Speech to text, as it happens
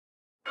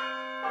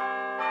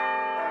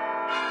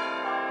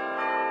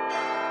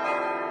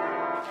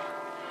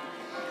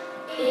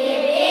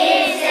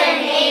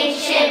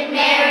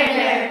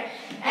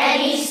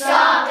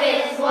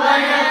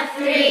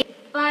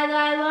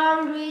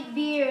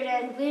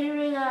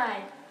glittering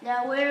eye,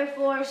 now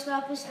wherefore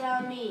stoppest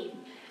thou me?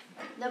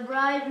 The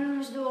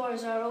bridegroom's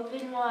doors are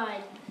open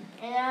wide,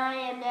 and I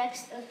am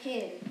next of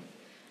kin.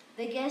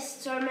 The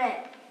guests are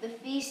met, the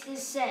feast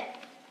is set,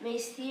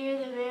 mayst hear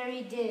the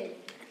merry din.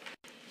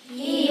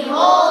 He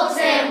holds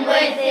him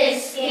with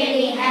his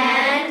skinny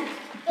hand.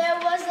 There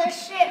was a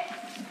ship,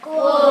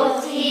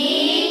 quoth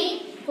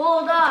he.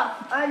 Hold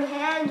off,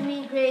 unhand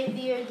me,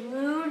 grey-beard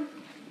loon.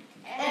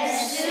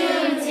 As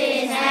soon 's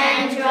his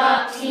hand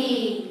dropped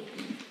he.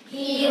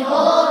 He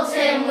holds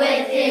him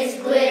with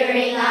his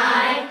glittering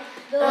eye.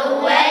 The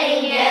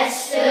wedding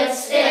guest stood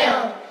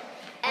still,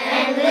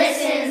 and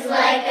listens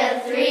like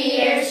a 3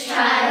 years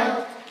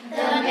child.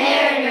 The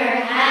mariner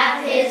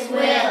hath his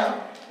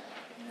will.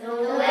 The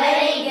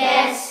wedding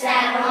guest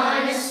sat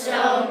on a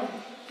stone.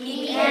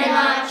 He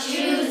cannot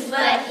choose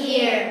but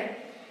hear.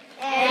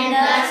 And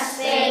thus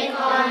spake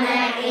on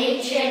that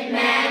ancient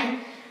man,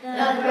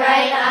 the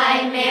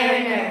bright-eyed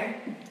mariner.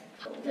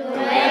 The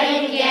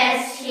wedding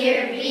guest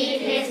here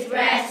beat his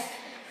breast,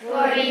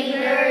 for he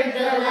heard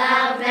the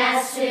loud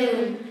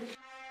bassoon.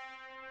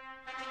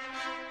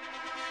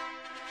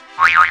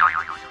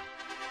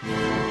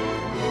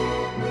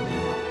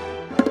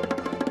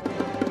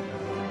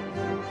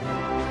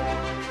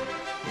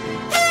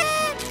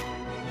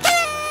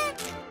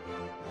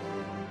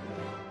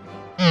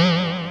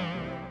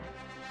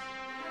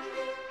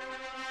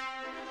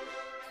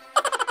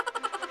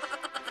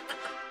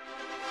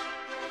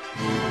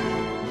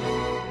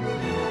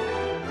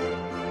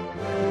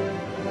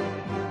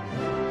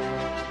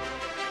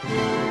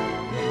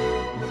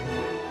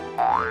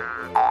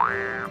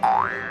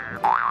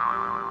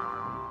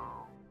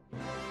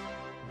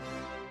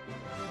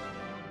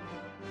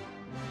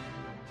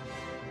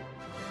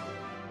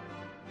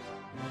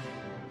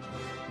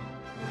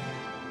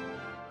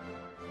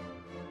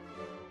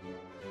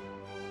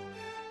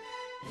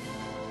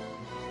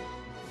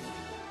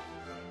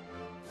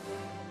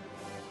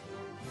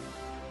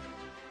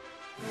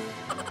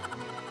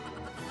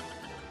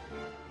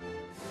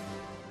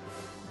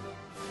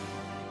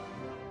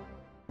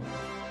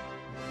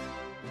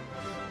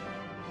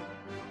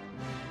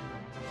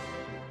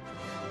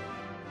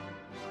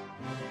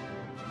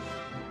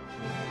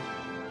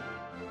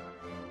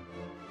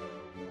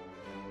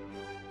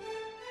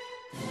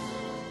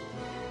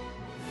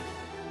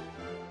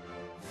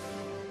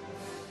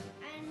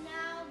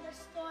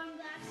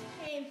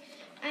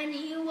 and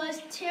he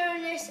was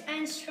tyrannous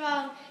and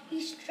strong.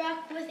 He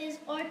struck with his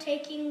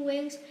o'ertaking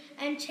wings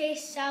and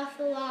chased south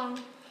along.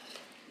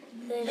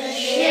 The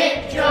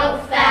ship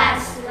drove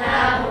fast,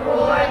 loud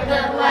roared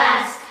the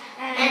blast,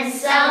 and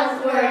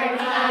southward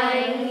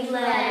high we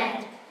fled.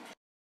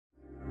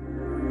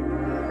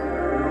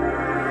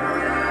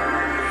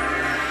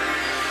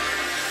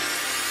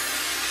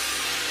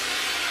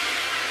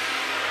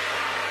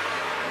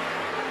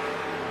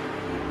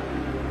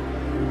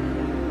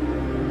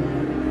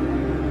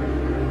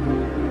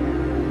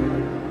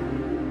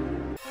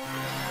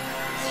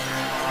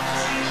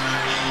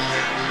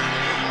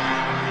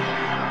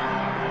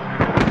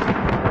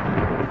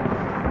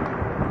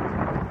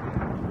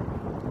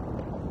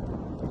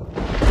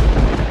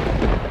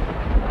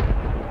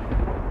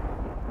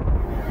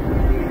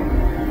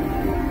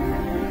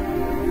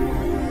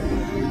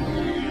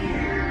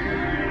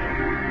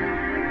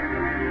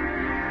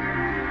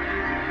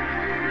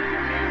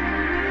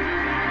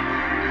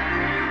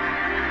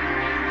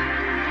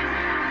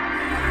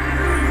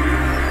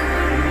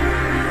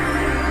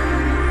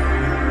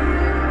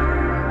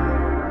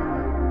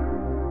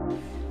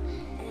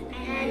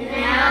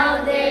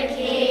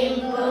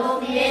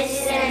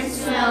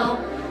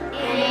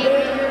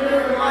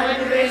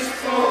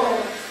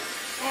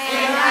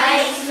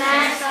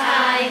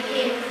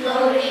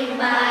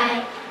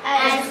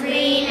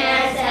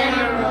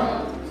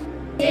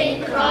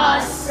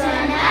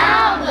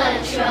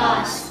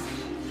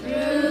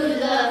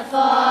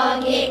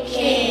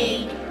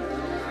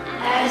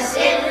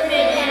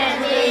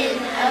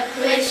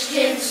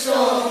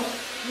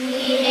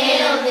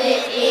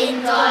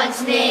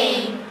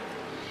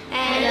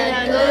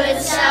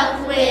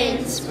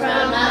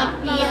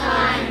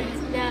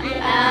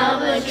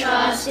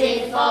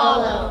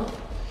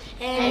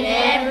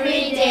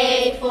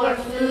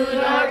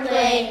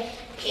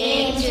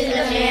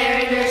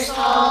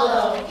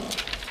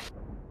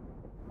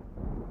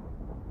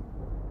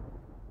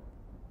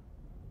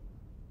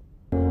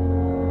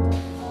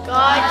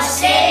 God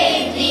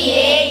save the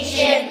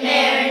ancient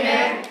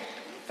mariner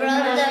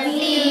from the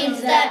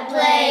fiends that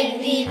plague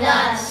thee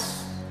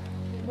thus.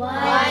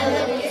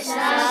 Why lookest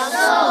thou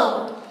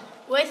so?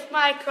 With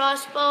my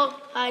crossbow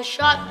I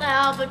shot the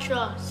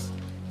albatross.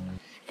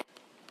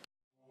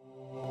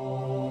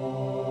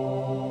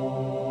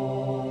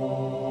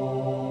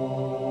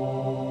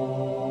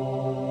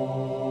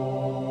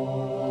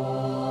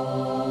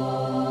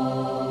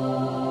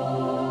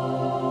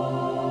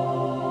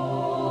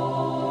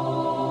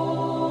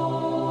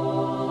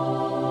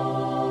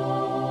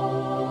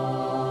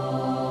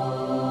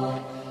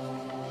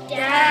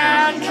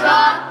 Down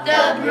dropped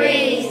the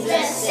breeze,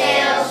 the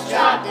sails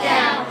dropped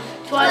down.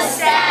 'Twas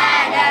sad.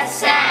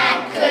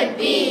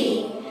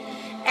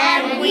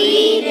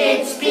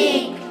 its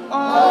beak,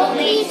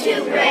 only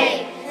to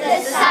break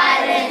the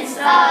silence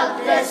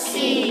of the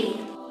sea.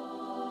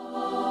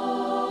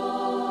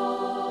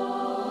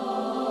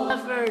 A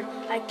bird,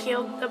 I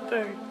killed the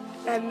bird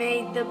that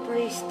made the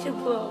breeze to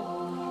blow.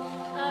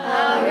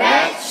 A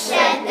wretch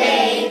said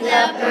they,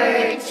 the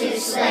bird to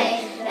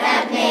slay,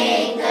 that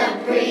made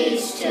the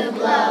breeze to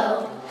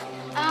blow.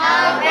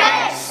 A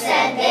wretch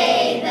said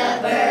they,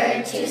 the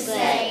bird to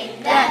slay,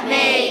 that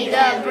made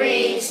the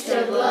breeze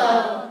to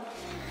blow.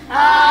 A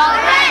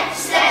wretch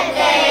said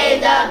they,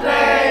 the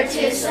bird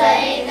to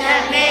slay,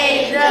 that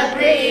made the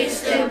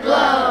breeze to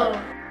blow.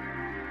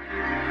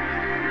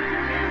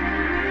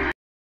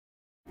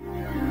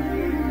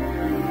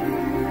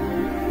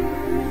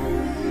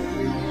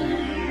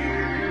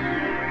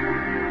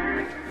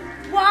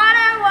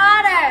 Water,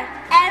 water,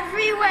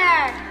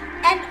 everywhere,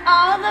 and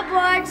all the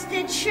boards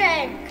did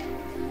shrink.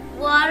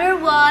 Water,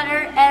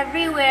 water,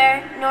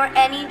 everywhere, nor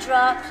any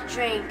drop to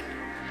drink.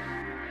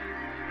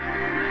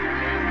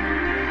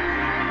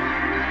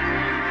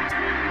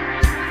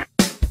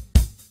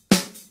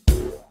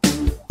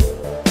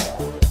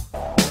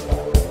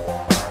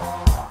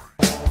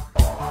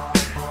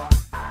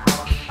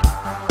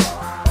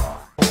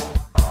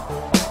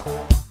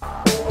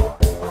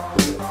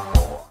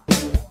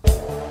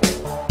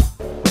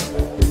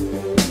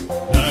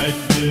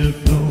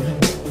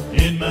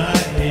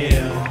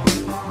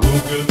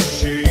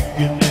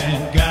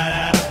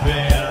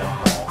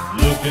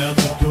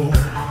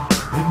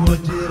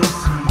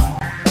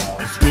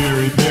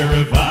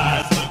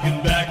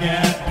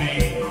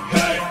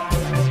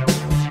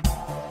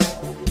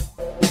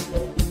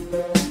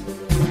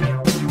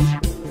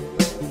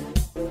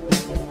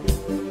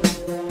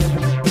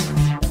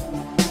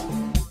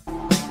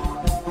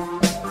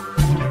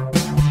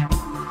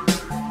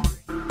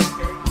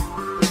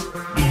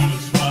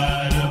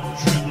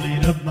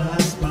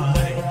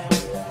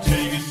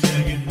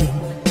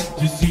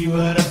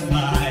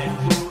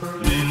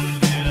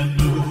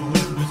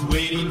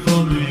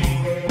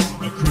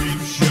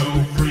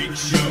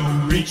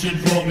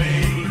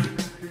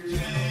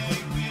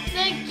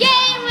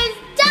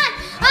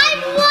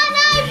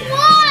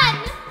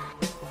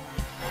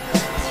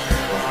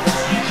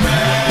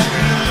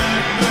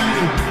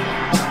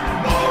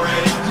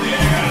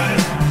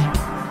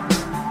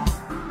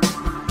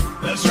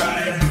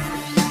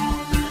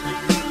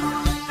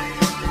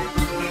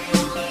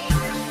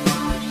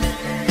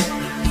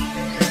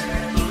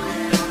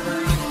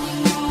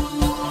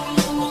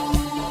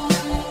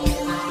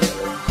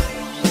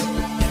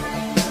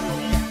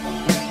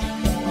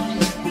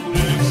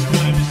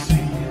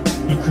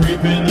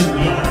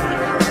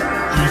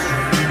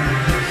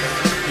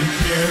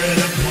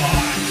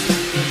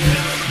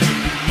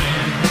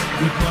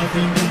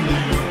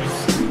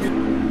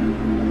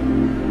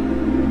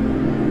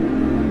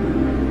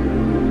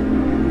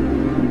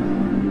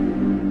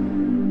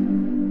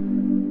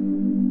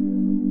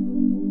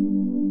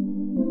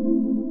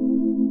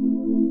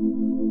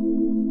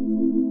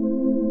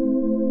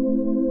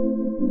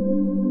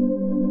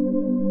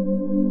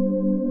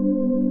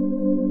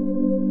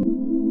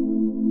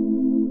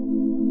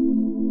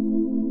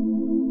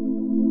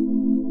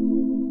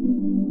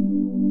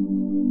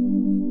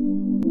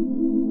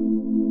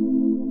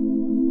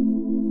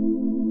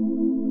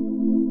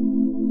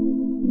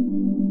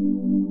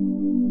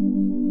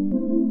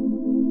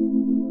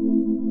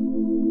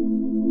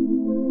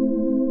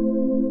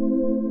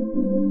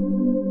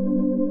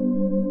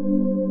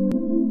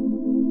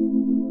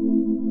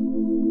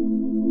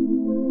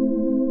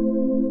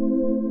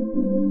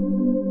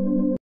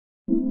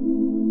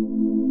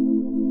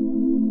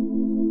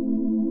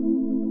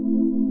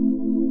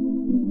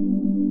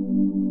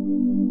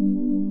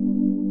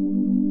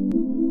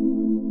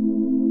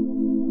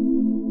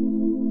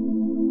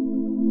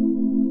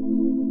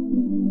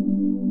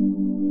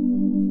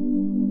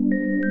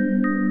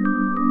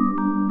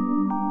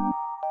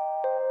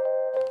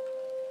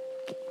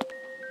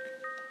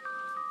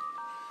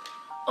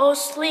 O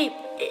sleep,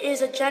 it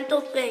is a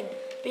gentle thing,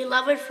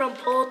 beloved from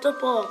pole to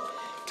pole.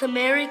 To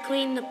Mary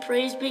Queen the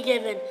praise be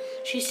given.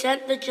 She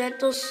sent the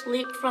gentle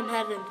sleep from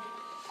heaven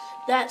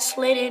that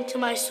slid into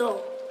my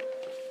soul.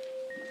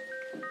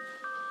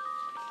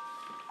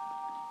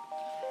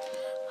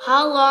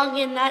 How long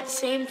in that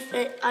same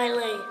fit I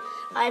lay,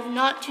 I've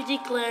not to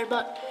declare,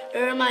 but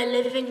ere my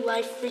living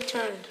life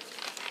returned,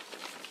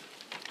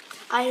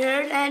 I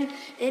heard and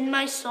in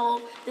my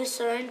soul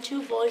discerned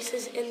two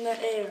voices in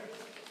the air.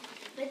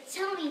 But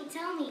tell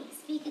me,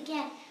 speak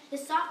again, the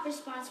soft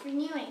response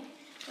renewing.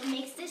 What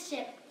makes the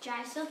ship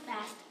drive so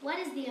fast? What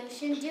is the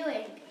ocean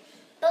doing?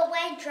 But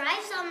why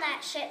drives on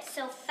that ship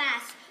so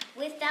fast,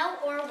 without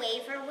or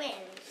wave or wind?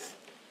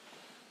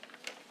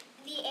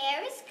 The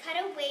air is cut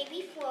away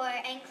before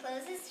and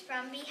closes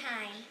from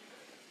behind.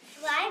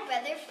 Fly,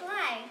 brother,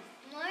 fly,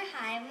 more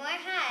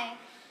high,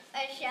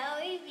 or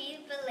shall we be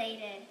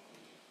belated?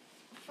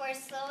 For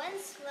slow and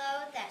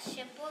slow that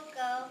ship will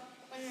go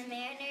when the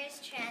mariner's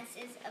trance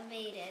is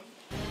abated.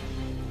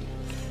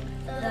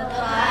 The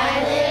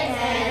pilot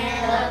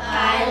and the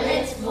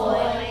pilot's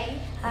boy,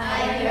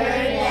 I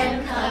heard them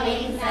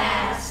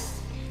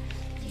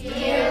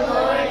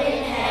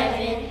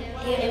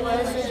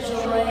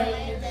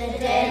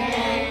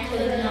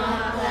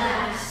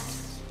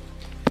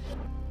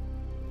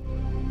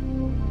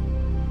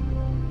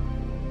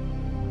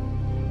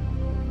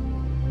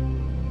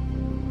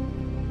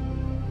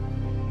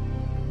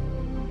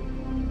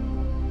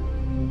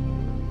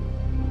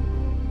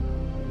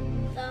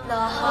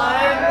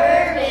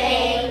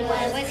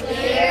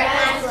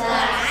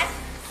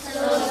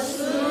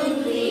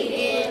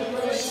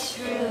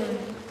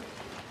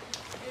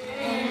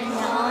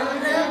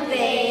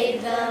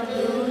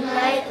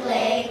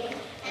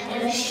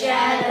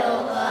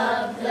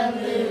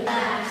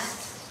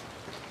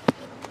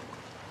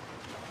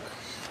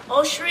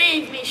Oh,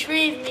 shrieve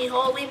me,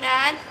 holy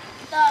man.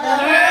 The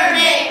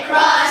hermit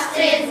crossed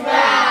his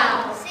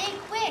brow. Say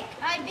quick,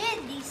 I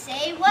bid thee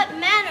say, what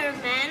manner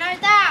of man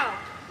art thou?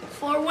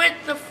 For with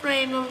the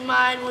frame of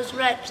mine was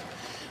wretched,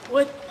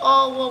 with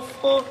all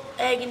woeful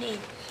agony,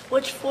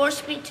 which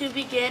forced me to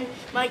begin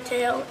my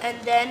tale, and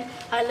then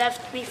I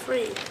left me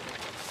free.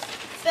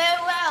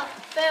 Farewell,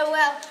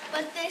 farewell,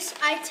 but this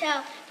I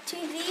tell, to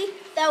thee,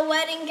 thou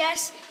wedding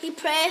guest, he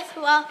prayeth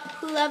well,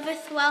 who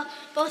loveth well,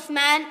 both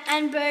man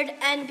and bird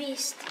and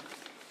beast.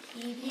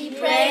 He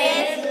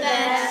prayeth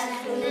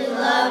best, who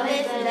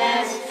loveth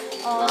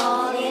best,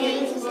 all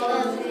things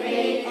both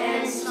great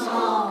and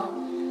small.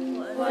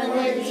 For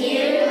the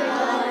dear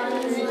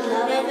God who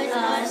loveth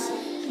us,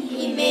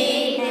 he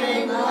made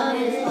and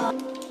loveth all.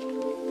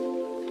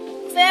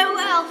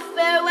 Farewell,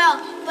 farewell,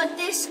 but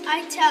this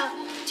I tell,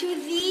 to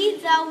thee,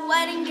 thou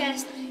wedding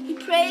guest, he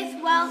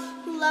prayeth well,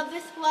 who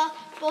loveth well,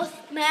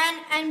 both man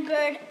and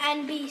bird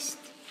and beast.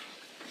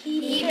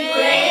 He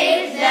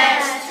prayeth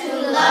best, who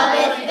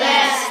loveth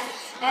best,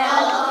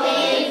 all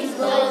things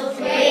both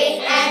great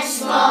and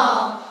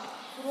small.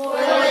 For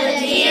the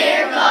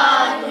dear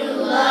God who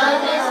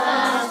loveth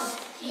us,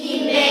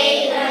 he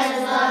made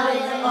and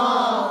loveth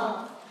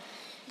all.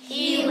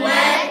 He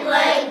went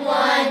like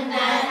one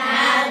that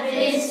hath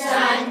his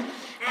son,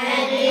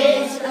 and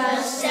is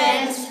a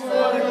sense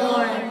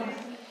forlorn.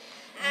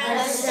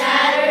 A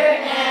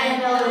sadder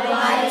and a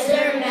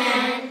wiser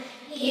man,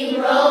 he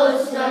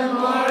rose the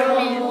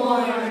morrow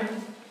morn.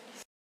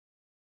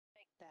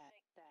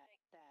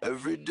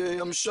 Every day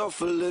I'm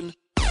shuffling.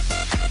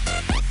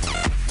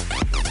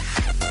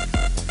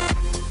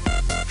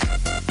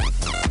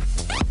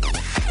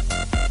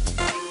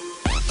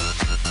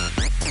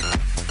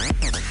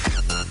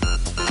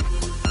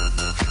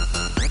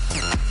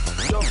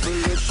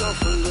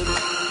 Shuffling.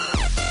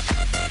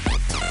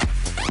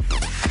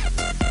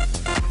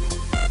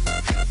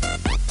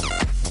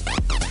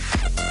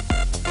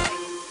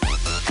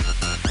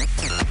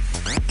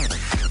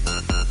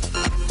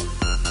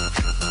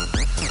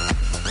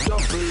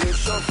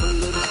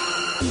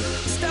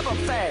 Step up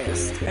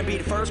fast and be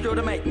the first girl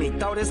to make me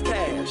throw this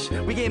cash.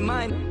 We get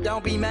mine,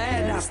 don't be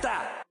mad, now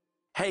stop.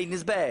 Hating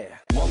is bad.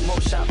 One more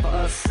shot for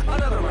us,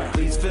 another round.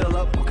 Please fill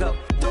up my cup,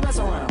 don't mess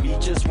around. We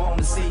just want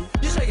to see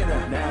you shaking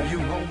it. Now you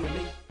home with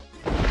me.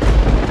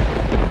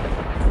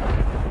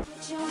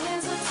 Put your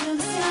hands up to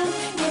the sound,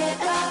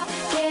 get up,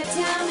 get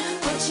down.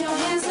 Put your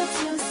hands up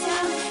to the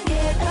sound,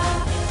 get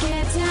up,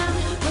 get down.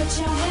 Put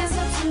your hands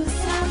up to the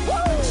sound,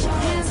 put your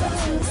hands up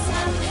to the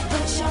sound,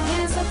 put your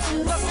hands up to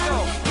the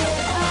sound.